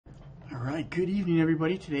right, good evening,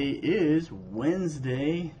 everybody. Today is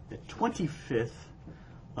Wednesday, the 25th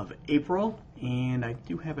of April, and I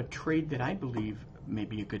do have a trade that I believe may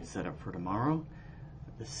be a good setup for tomorrow.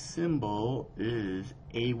 The symbol is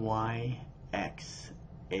AYX.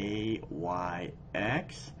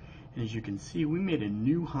 AYX. And as you can see, we made a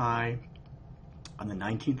new high on the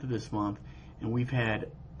 19th of this month, and we've had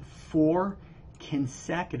 4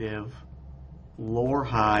 consecutive lower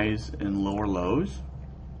highs and lower lows.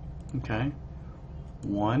 Okay,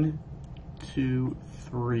 1, 2,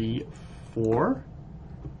 3, 4.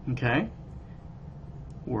 Okay,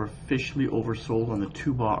 we're officially oversold on the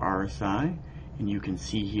 2-bar RSI, and you can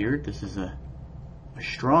see here this is a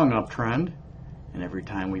strong uptrend, and every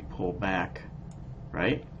time we pull back,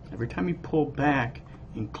 right? Every time we pull back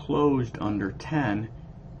and closed under 10,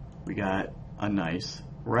 we got a nice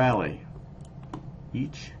rally.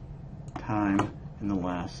 Each time in the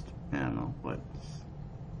last, I don't know, what,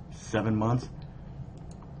 7 months.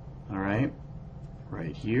 All right,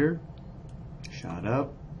 right here, shot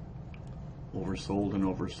up, oversold and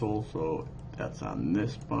oversold, so that's on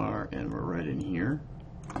this bar, and we're right in here,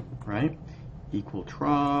 right? Equal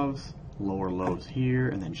troughs, lower lows here,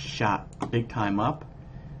 and then shot big time up,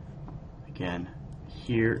 again,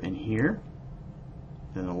 here and here.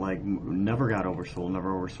 Then the leg never got oversold,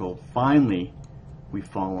 never oversold. Finally, we've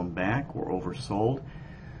fallen back, we're oversold.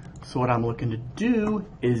 So what I'm looking to do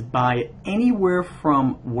is buy anywhere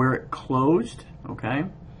from where it closed, okay?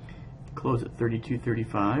 Close at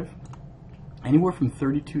 32.35. Anywhere from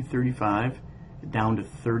 32.35 down to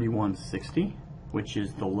 31.60, which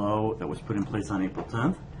is the low that was put in place on April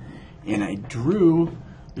 10th. And I drew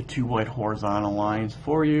the 2 white horizontal lines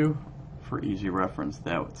for you for easy reference.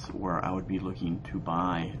 That's where I would be looking to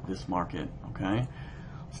buy this market, okay?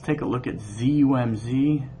 Let's take a look at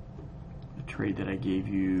ZUMZ. Trade that I gave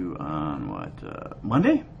you on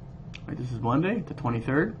Monday. Right, this is Monday, the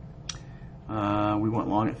 23rd. We went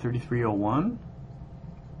long at 33.01,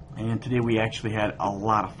 and today we actually had a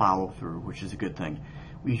lot of follow through, which is a good thing.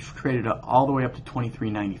 We've traded all the way up to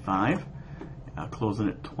 23.95, closing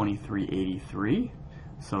at 23.83.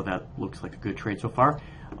 So that looks like a good trade so far.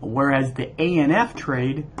 Whereas the ANF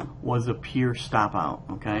trade was a pure stop out.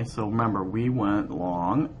 Okay, so remember we went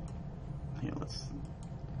long. Here,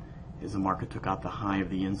 as the market took out the high of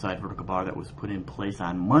the inside vertical bar that was put in place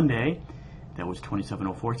on Monday, that was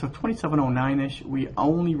 27.04. So 27.09ish. We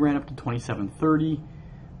only ran up to 27.30.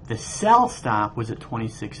 The sell stop was at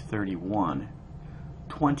 26.31.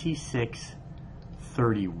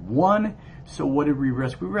 26.31. So what did we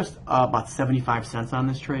risk? We risked about 75 cents on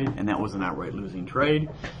this trade, and that was an outright losing trade.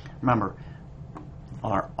 Remember,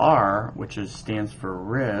 our R, which stands for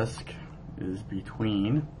risk, is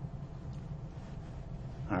between,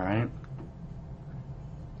 all right,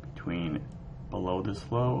 between below this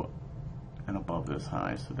low and above this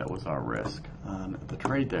high. So that was our risk on the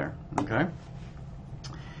trade there, okay?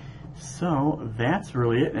 So that's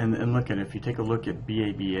really it. And look at, if you take a look at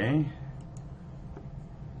BABA,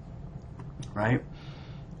 right,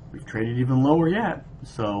 we've traded even lower yet.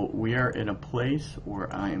 So we are in a place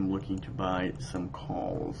where I am looking to buy some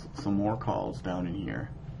calls, some more calls down in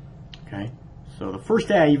here, okay? So the first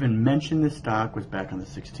day I even mentioned this stock was back on the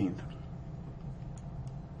 16th.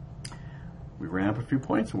 We ran up a few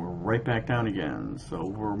points and we're right back down again. So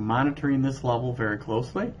we're monitoring this level very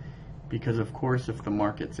closely because, of course, if the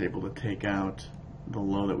market's able to take out the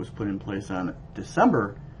low that was put in place on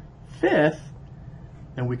December 5th,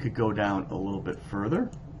 then we could go down a little bit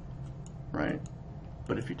further, right?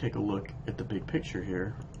 But if you take a look at the big picture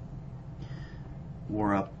here,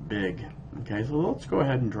 we're up big. Okay, so let's go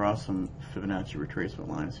ahead and draw some Fibonacci retracement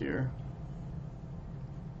lines here.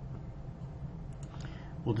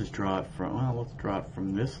 We'll just draw it from, well, let's draw it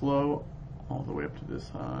from this low all the way up to this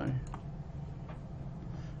high.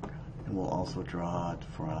 And we'll also draw it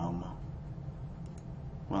from,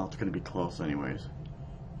 well, it's going to be close anyways.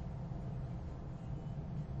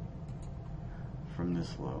 From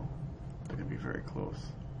this low, they're going to be very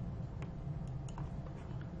close.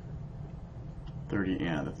 30,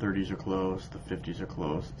 yeah, the 30s are close, the 50s are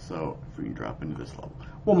close, so if we can drop into this level,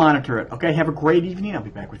 we'll monitor it. Okay, have a great evening. I'll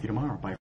be back with you tomorrow. Bye.